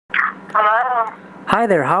Hello. Hi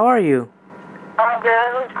there, how are you? I'm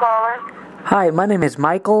good. Who's calling? Hi, my name is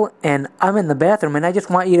Michael, and I'm in the bathroom, and I just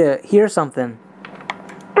want you to hear something.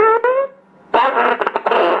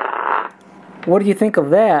 What do you think of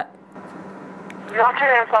that? Don't you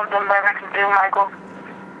have something better I can do, Michael?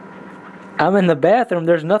 I'm in the bathroom,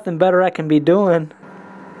 there's nothing better I can be doing.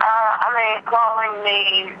 Calling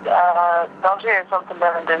me, don't you have something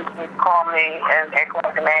better than to call me and act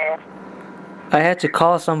like an ass? I had to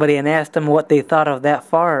call somebody and ask them what they thought of that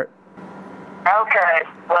fart. Okay,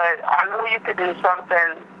 but I knew you could do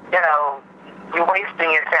something, you're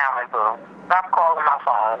wasting your talent, boo. Stop calling my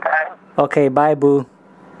phone, okay? Okay, bye, boo.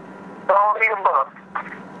 Don't read a book.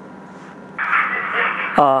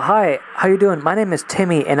 Hi, how you doing? My name is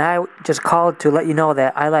Timmy, and I just called to let you know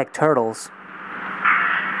that I like turtles.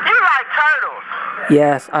 You like turtles?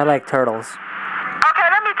 Yes, I like turtles. Okay,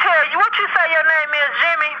 let me tell you, what you say your name is,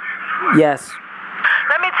 Jimmy? Yes.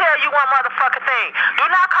 Let me tell you one motherfucking thing. Do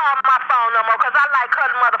not call my phone no more, because I like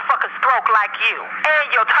cutting motherfuckers' throat like you.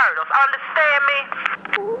 And your turtles. Understand me?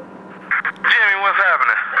 Jimmy, what's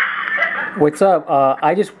happening? What's up?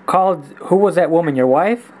 I just called. Who was that woman? Your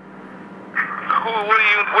wife? What do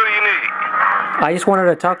you need? I just wanted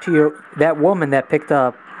to talk to you. That woman that picked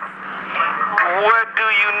up. What do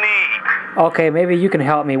you need? Okay, maybe you can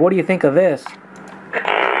help me. What do you think of this?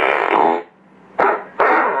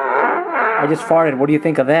 I just farted. What do you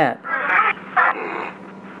think of that?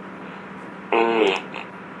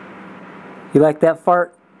 You like that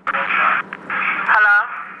fart? Hello?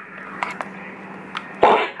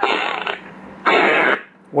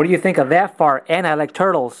 What do you think of that fart? And I like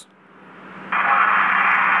turtles.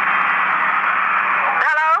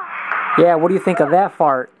 Hello? Yeah, what do you think of that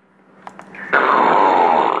fart?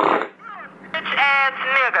 Bitch ass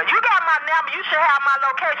nigga. You got my number. You should have my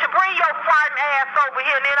location. Bring your farting ass over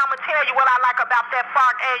here, and then I'm going to tell you what I like about that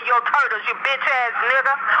fart and your turtles, you bitch ass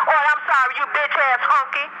nigga. Or I'm sorry, you bitch ass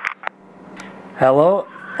hunky. Hello?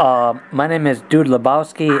 My name is Dude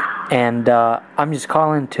Lebowski, and I'm just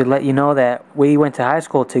calling to let you know that we went to high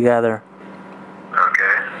school together.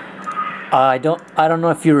 Okay. I don't know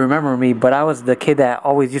if you remember me, but I was the kid that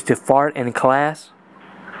always used to fart in class.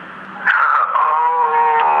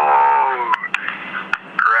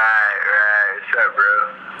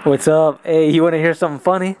 What's up? Hey, you want to hear something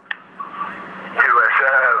funny? Hey, what's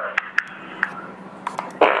up?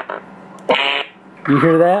 You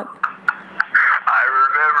hear that? I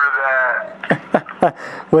remember that.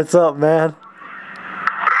 What's up, man? Not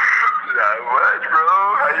much,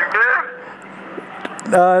 bro. How you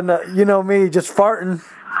been? No, you know me, just farting.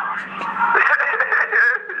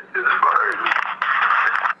 Just farting.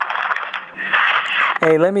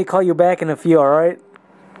 Hey, let me call you back in a few, alright?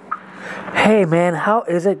 Hey, man, how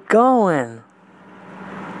is it going?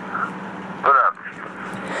 What up?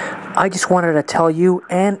 I just wanted to tell you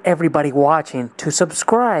and everybody watching to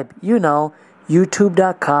subscribe. You know,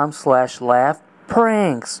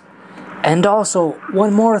 youtube.com/laughpranks. And also,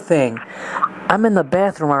 one more thing. I'm in the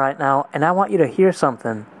bathroom right now, and I want you to hear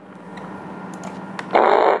something.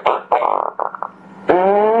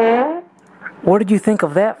 What did you think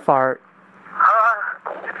of that fart?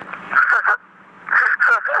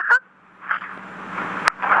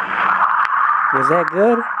 Was that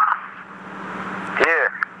good? Yeah.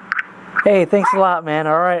 Hey, thanks a lot, man.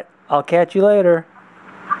 Alright, I'll catch you later.